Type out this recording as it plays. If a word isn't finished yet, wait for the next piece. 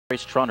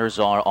Race trotters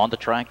are on the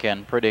track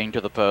and prettying to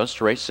the post,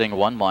 racing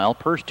 1 mile,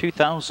 purse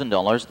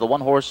 $2,000. The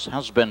one horse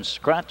has been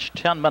scratched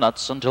 10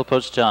 minutes until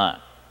post time.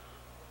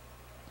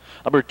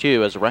 Number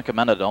 2 is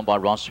recommended, owned by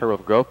Ross Hero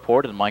of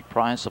Groveport and Mike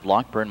Price of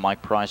Lockburn.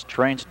 Mike Price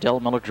trains, Del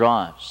Miller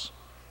drives.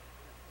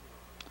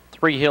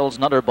 3 Hills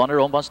Nutter Bunter,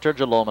 owned by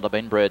Sturgill Loma of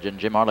Bainbridge and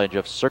Jim Arledge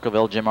of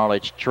Circleville. Jim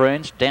Arledge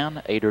trains,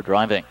 Dan Ader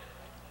driving.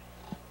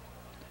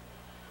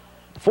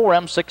 4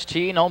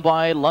 M16, owned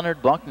by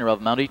Leonard Buckner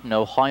of Mount Eaton,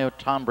 Ohio.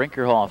 Tom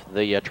Brinkerhoff,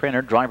 the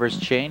trainer. Drivers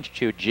change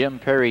to Jim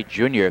Perry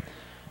Jr.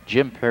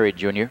 Jim Perry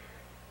Jr.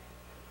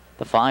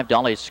 The 5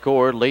 Dolly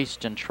Score,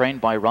 laced and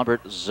trained by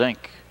Robert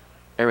Zink.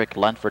 Eric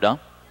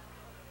Lanforda.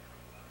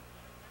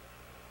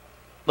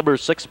 Number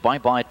 6, Bye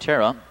Bye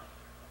Terra.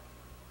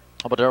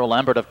 Darrell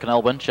Lambert of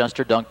Canal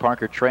Winchester. Doug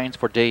Parker trains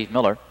for Dave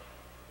Miller.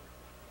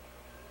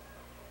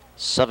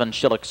 7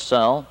 She'll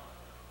Excel,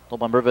 owned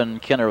by Mervyn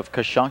Kinner of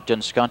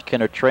Coshocton. Scott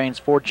Kinner trains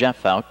for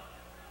Jeff Out.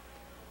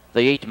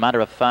 The 8 Matter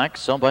of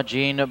Fact, owned by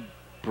Gene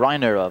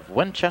Briner of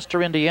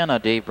Winchester, Indiana.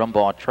 Dave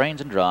Brumbaugh trains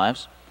and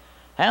drives.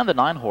 And the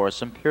 9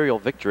 horse Imperial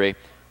Victory,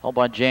 owned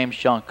by James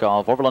Shunk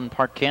of Overland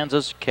Park,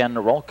 Kansas. Ken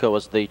Rolko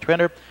is the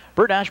trainer.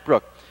 Bert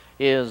Ashbrook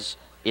is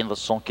in the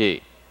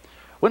sulky.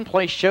 Win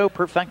Play Show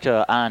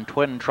Perfecta and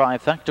Twin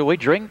Trifecta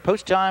wagering.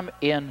 Post time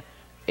in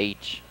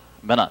 8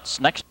 minutes.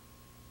 Next.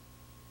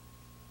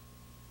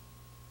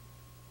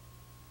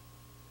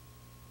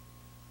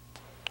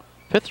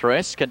 Fifth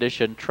race,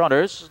 condition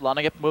trotters,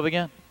 lining up, moving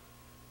in.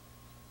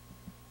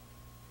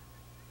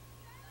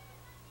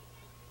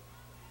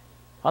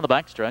 On the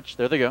back stretch,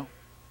 there they go.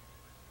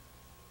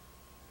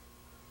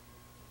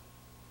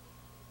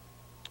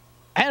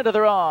 And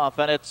they're off,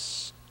 and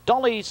it's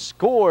Dolly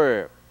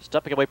Score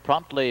stepping away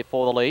promptly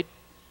for the lead.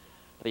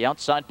 The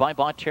outside, Bye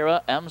Bye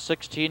Terra.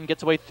 M16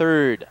 gets away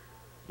third.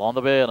 Along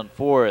the bale and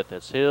fourth,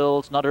 it's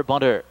Hills Nutter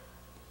Bunter.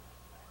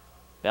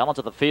 Balance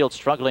of the field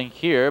struggling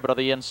here, but on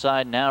the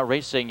inside now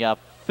racing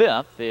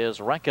fifth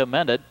is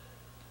Recommended.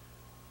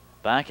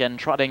 Back and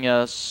trotting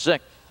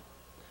sixth,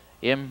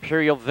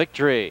 Imperial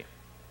Victory.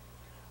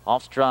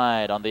 Off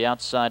stride on the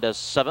outside as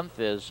seventh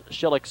is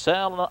She'll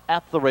Excel.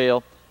 At the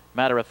rail,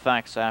 Matter of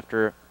Facts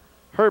after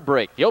her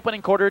break. The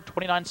opening quarter,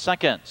 29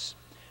 seconds.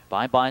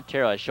 Bye Bye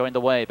Terra showing the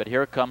way, but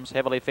here comes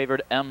heavily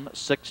favored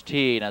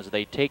M16 as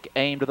they take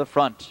aim to the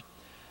front.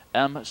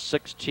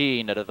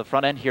 M16 at the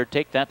front end here,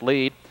 take that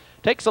lead.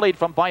 Takes the lead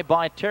from Bye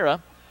Bye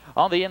Terra.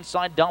 On the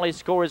inside, Dolly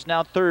Score is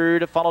now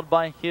third, followed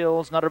by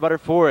Hills Nutter Bunter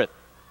fourth.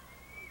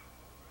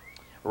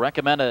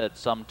 Recommended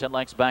some 10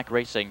 lengths back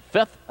racing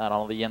fifth, and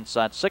on the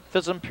inside sixth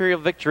is Imperial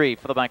Victory.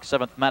 For the back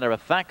seventh, Matter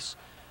of Facts,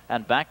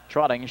 and back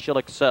trotting She'll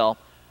Excel.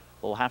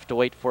 We'll have to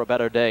wait for a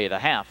better day. The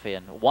half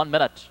in 1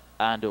 minute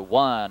and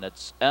 1.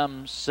 It's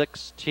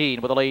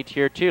M16 with a lead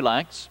here, 2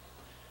 lengths.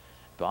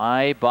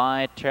 Bye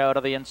Bye Terra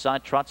to the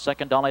inside, trot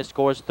second, Dolly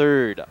Scores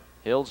third.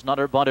 Hills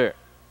Nutter Bunter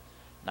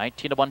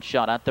 19 to 1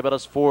 shot. At the bit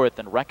is fourth,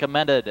 and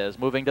Recommended is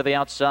moving to the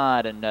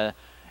outside, and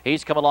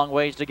he's come a long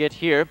ways to get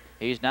here.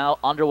 He's now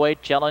underway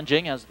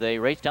challenging as they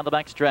race down the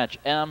back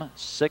stretch.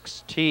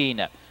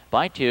 M16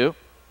 by 2.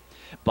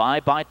 Bye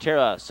Bye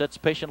Terra sits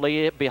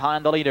patiently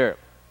behind the leader.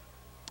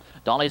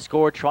 Dolly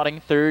Score trotting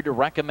third.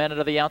 Recommended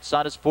to the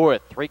outside is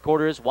fourth.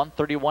 3/4,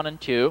 131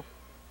 and 2.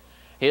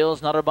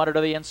 Hills Nutter Bunter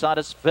to the inside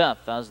is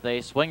fifth as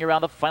they swing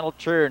around the final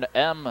turn.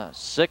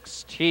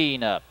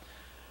 M16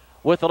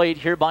 with the lead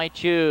here by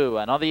 2.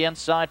 And on the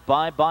inside,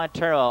 Bye Bye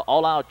Terra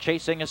all out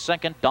chasing a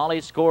second. Dolly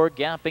Score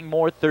gapping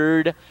more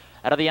third.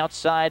 Out of the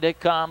outside it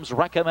comes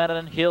Recommended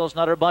and Hills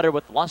Nutter Bunter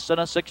with less than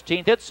a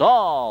 16th. It's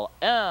all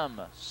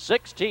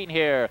M16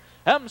 here.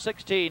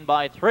 M16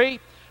 by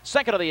 3.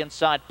 Second to the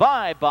inside,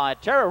 Bye Bye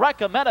Terra.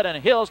 Recommended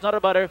and Hills Nutter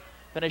Bunter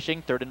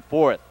finishing third and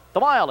fourth. The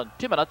mile in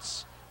 2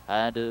 minutes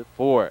and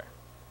 4.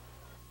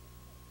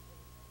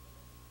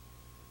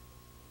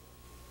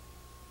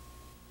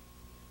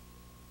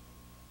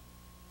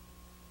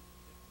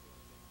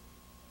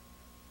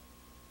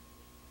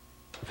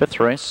 Fifth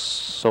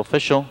race,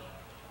 official.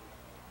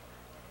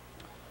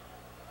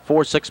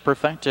 4-6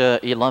 Perfecta,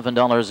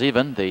 $11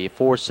 even. The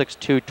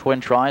 4-6-2 Twin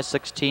Try,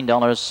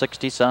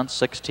 $16.60,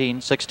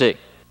 $16.60.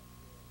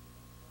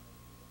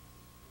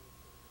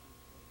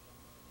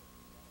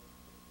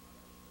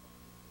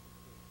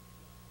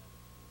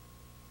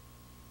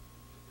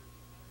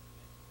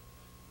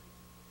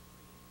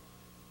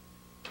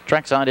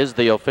 Trackside is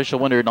the official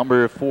winner,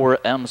 number 4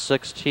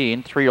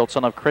 M16, 3-year-old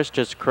son of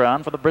Christus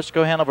Crown for the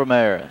Briscoe Hanover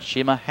mare,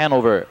 Shima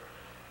Hanover.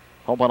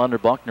 Home by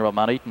Leonard Buckner of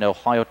Mount Eaton,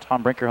 Ohio.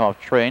 Tom Brinkerhoff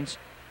trains.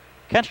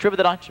 Catch driven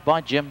tonight by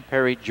Jim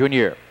Perry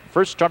Jr.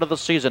 First start of the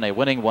season, a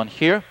winning one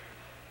here.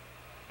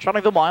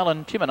 Trotting the mile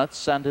in 2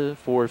 minutes and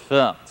 4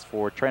 fifths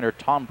for trainer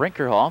Tom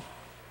Brinkerhoff.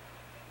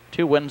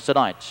 2 wins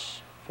tonight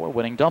for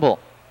winning double.